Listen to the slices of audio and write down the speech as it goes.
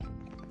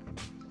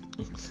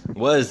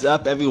What is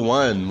up,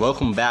 everyone?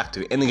 Welcome back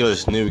to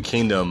Indigo's New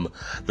Kingdom,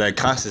 the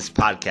Conscious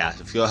Podcast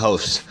with your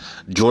host,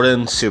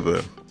 Jordan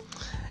Super.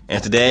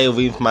 And today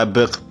we read my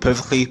book,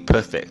 Perfectly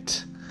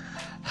Perfect,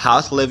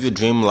 How to Live Your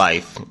Dream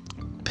Life,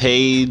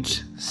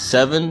 page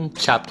 7,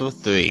 chapter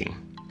 3.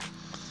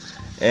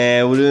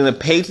 And we're doing a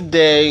page a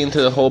day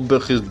until the whole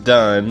book is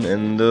done,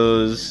 and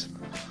there's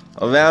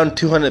around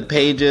 200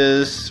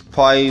 pages,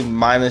 probably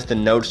minus the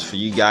notes for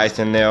you guys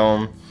in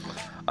there,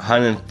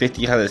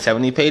 150,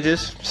 170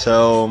 pages.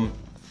 So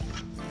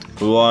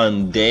we're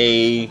on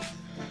day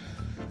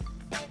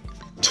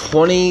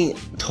 20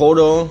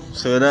 total,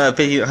 so another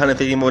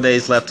 150 more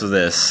days left of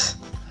this.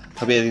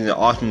 Hope you have an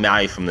awesome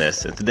value from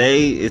this. And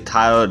today is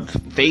titled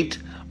Fate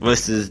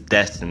versus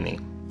Destiny.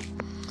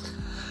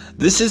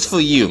 This is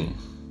for you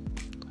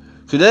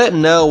who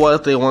doesn't know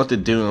what they want to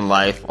do in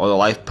life or their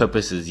life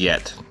purposes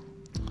yet.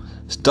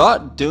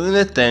 Start doing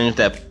the things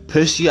that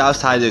push you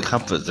outside your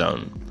comfort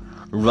zone.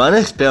 Run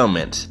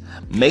experiments,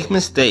 make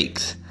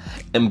mistakes,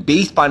 and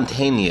be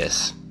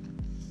spontaneous.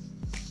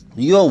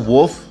 You are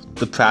worth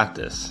the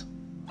practice.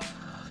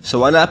 So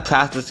why not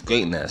practice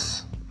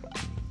greatness?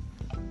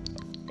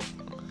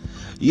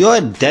 You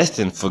are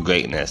destined for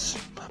greatness,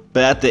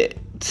 but at the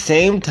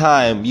same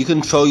time, you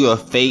control your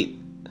fate.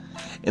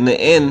 In the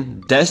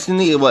end,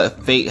 destiny is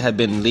what fate has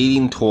been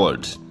leading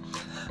towards.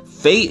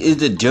 Fate is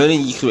the journey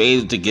you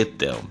created to get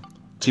there.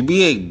 To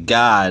be a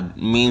god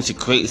means to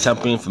create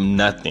something from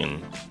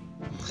nothing.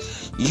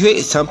 You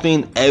create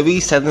something every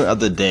second of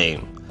the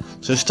day.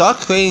 So start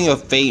creating your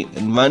fate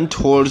and run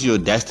towards your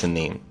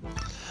destiny.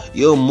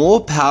 You're more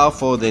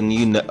powerful than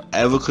you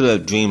ever could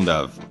have dreamed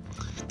of.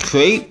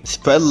 Create,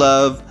 spread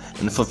love,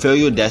 and fulfill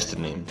your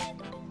destiny.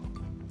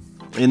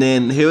 And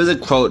then here's a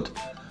quote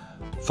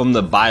from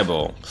the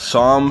Bible,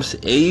 Psalms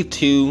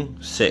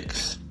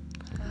 82:6.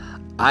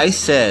 I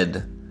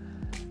said,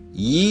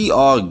 ye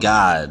are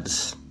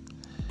gods.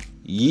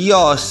 Ye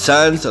are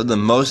sons of the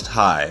Most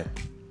High.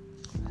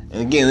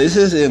 And again, this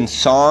is in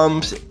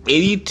Psalms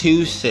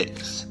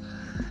 82:6.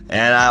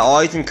 And I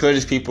always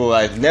encourage people,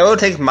 never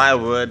take my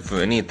word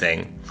for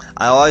anything.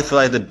 I always feel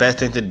like the best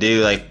thing to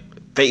do,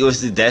 fate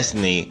versus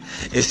destiny,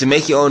 is to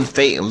make your own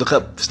fate and look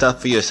up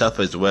stuff for yourself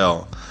as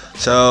well.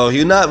 So if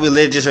you're not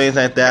religious or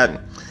anything like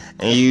that,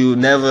 and you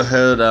never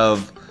heard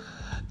of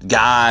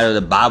God or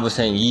the Bible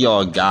saying ye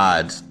are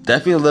gods,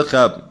 definitely look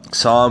up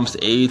Psalms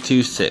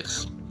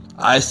 82:6.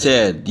 I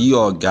said, ye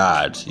are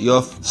gods. You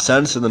are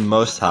sons of the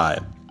Most High.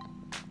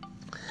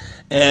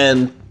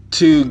 And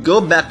to go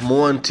back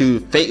more into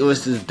fate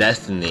versus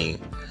destiny,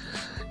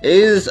 it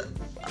is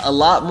a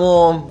lot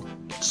more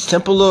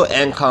simpler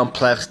and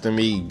complex than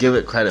we give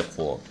it credit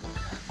for.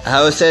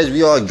 How it says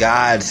we are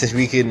gods since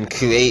we can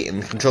create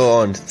and control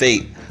our own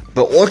fate.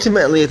 But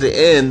ultimately at the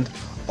end,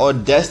 our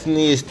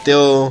destiny is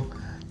still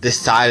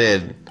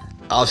decided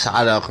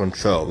outside our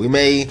control. We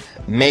may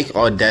make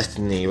our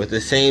destiny, but at the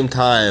same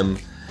time,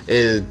 it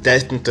is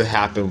destined to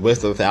happen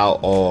with or without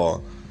our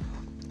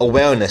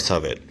awareness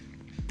of it.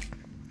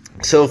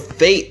 So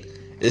fate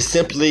is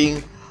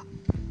simply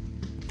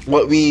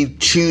what we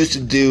choose to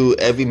do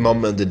every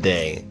moment of the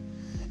day.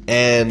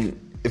 And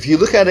if you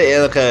look at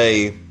it like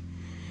a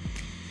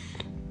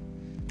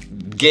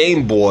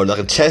game board, like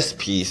a chess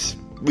piece,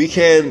 we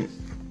can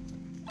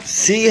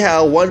see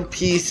how one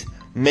piece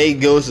may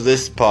go to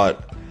this part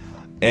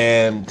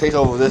and take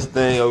over this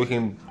thing, or we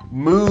can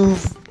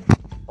move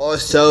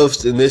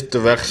ourselves in this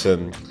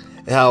direction,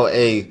 and how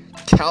a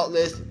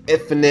countless,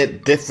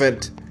 infinite,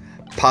 different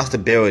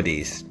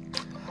possibilities.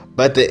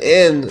 But at the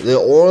end, there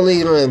are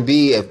only going to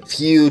be a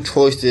few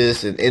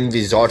choices and end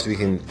results we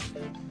can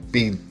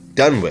be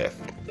done with.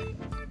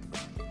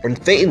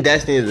 And fate and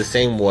destiny is the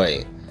same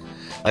way.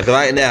 Like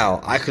right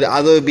now, I could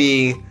either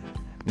be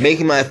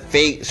making my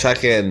fate so I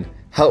can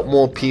help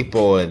more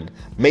people and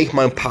make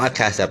my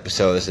podcast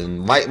episodes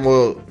and write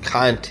more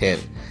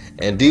content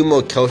and do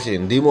more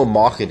coaching, do more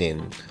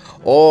marketing.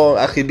 Or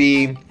I could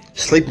be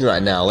sleeping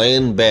right now,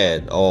 laying in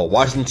bed, or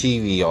watching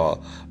TV, or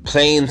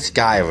playing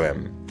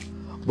Skyrim.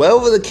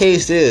 Whatever the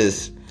case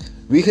is,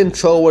 we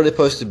control what it's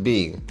supposed to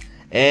be.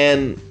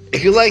 And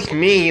if you're like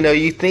me,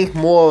 you think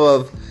more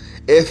of,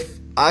 if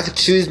I could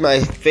choose my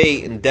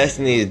fate and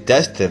destiny is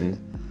destined,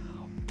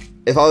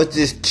 if I would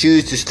just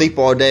choose to sleep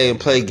all day and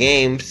play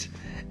games,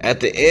 at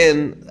the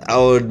end, I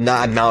would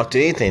not amount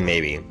to anything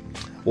maybe.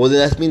 Well, then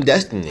that's mean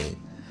destiny.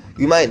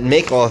 We might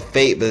make our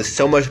fate, but there's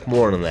so much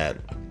more than that.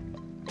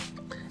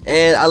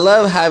 And I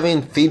love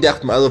having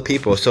feedback from other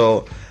people,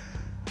 so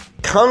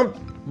comment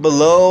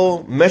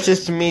below,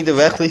 message to me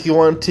directly if you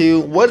want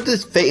to. What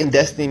does fate and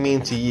destiny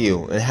mean to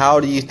you, and how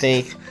do you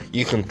think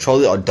you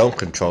control it or don't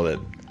control it?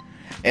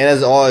 And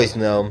as always,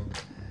 we're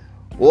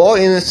all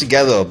in this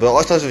together, but it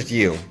all starts with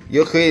you.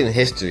 You're creating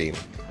history.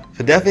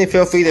 So definitely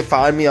feel free to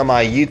find me on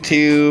my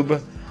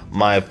YouTube,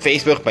 my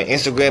Facebook, my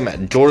Instagram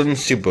at Jordan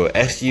Super,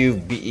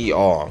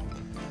 SUBER.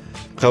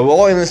 So we're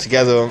all in this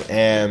together,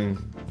 and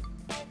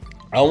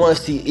I want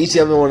to see each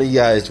and every one of you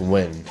guys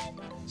win.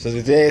 So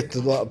today,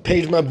 to the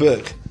page of my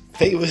book,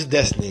 Fate vs.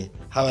 Destiny.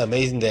 Have an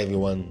amazing day,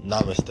 everyone.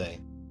 Namaste.